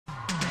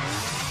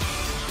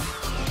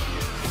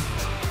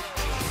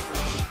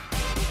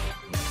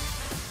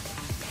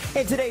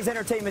In today's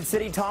Entertainment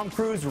City, Tom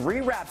Cruise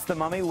rewraps The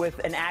Mummy with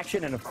an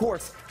action and, of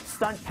course,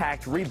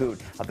 stunt-packed reboot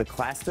of the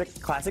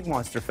classic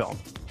monster film.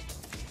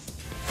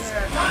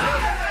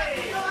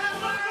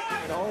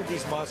 And all of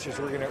these monsters,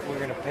 we're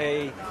gonna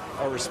pay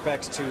our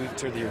respects to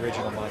the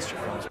original monster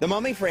films. The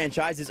Mummy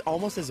franchise is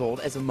almost as old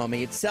as a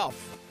mummy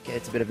itself. Okay,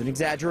 it's a bit of an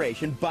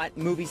exaggeration, but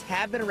movies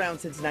have been around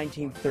since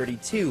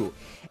 1932.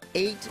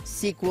 8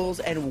 sequels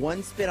and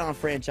 1 spin-off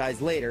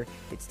franchise later,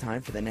 it's time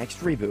for the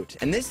next reboot.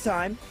 And this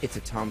time, it's a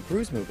Tom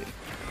Cruise movie.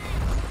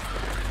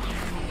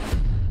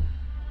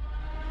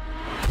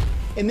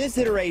 In this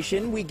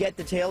iteration, we get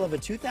the tale of a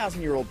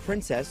 2,000-year-old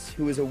princess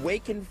who is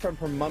awakened from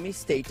her mummy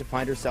state to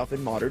find herself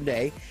in modern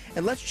day.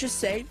 And let's just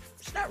say,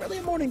 she's not really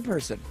a morning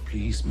person.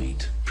 Please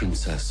meet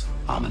Princess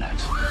Amulet.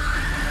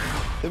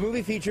 The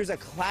movie features a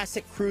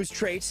classic Cruise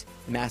trait,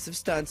 massive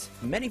stunts,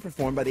 many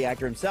performed by the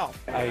actor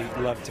himself. I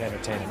love to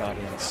entertain an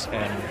audience,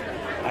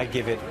 and I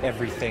give it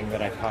everything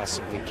that I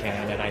possibly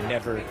can, and I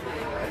never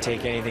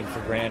take anything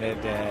for granted.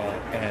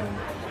 And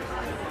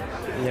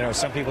you know,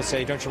 some people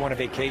say, don't you want a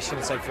vacation?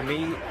 It's like, for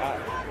me,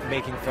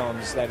 making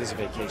films, that is a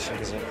vacation,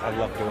 because I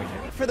love doing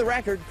it. For the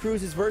record,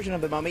 Cruise's version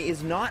of The Mummy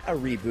is not a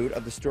reboot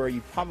of the story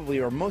you probably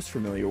are most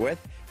familiar with,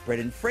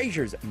 Brendan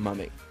Fraser's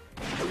Mummy.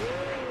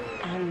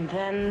 And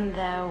then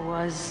there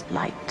was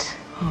light.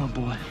 Oh,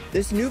 boy.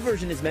 This new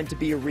version is meant to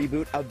be a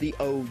reboot of the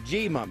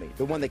OG Mummy,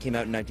 the one that came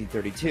out in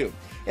 1932.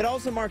 It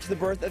also marks the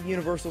birth of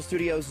Universal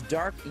Studios'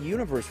 Dark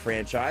Universe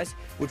franchise,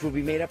 which will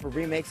be made up of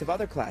remakes of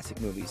other classic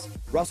movies.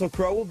 Russell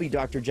Crowe will be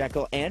Dr.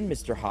 Jekyll and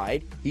Mr.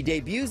 Hyde. He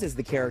debuts as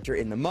the character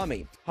in The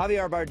Mummy.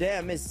 Javier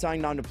Bardem is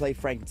signed on to play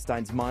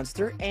Frankenstein's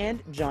monster,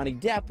 and Johnny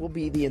Depp will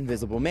be the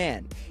Invisible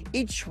Man.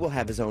 Each will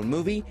have his own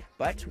movie,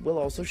 but will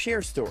also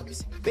share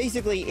stories.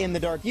 Basically, in the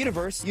Dark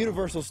Universe,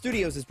 Universal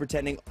Studios is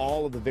pretending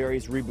all of the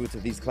various reboots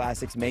of these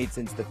classics made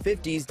since the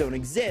 50s don't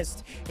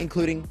exist,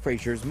 including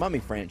Fraser's Mummy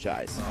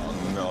franchise.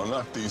 Oh no,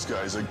 not these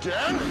guys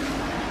again!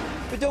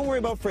 But don't worry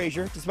about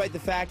Fraser. Despite the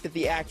fact that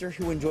the actor,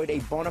 who enjoyed a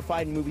bona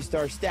fide movie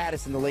star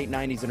status in the late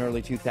 90s and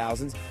early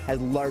 2000s,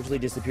 has largely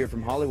disappeared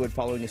from Hollywood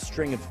following a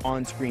string of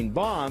on-screen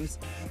bombs,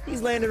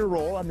 he's landed a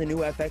role on the new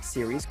FX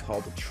series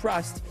called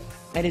Trust,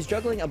 and is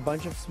juggling a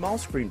bunch of small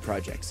screen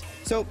projects.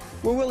 So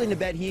we're willing to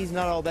bet he's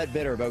not all that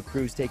bitter about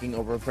Cruise taking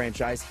over a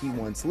franchise he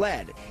once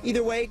led.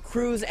 Either way,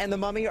 Cruise and The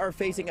Mummy are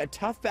facing a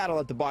tough battle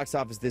at the box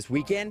office this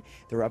weekend.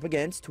 They're up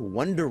against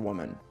Wonder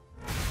Woman.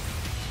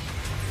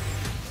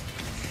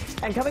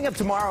 And coming up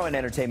tomorrow in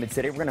Entertainment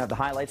City, we're going to have the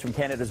highlights from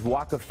Canada's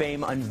Walk of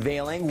Fame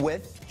unveiling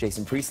with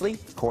Jason Priestley,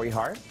 Corey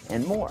Hart,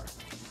 and more.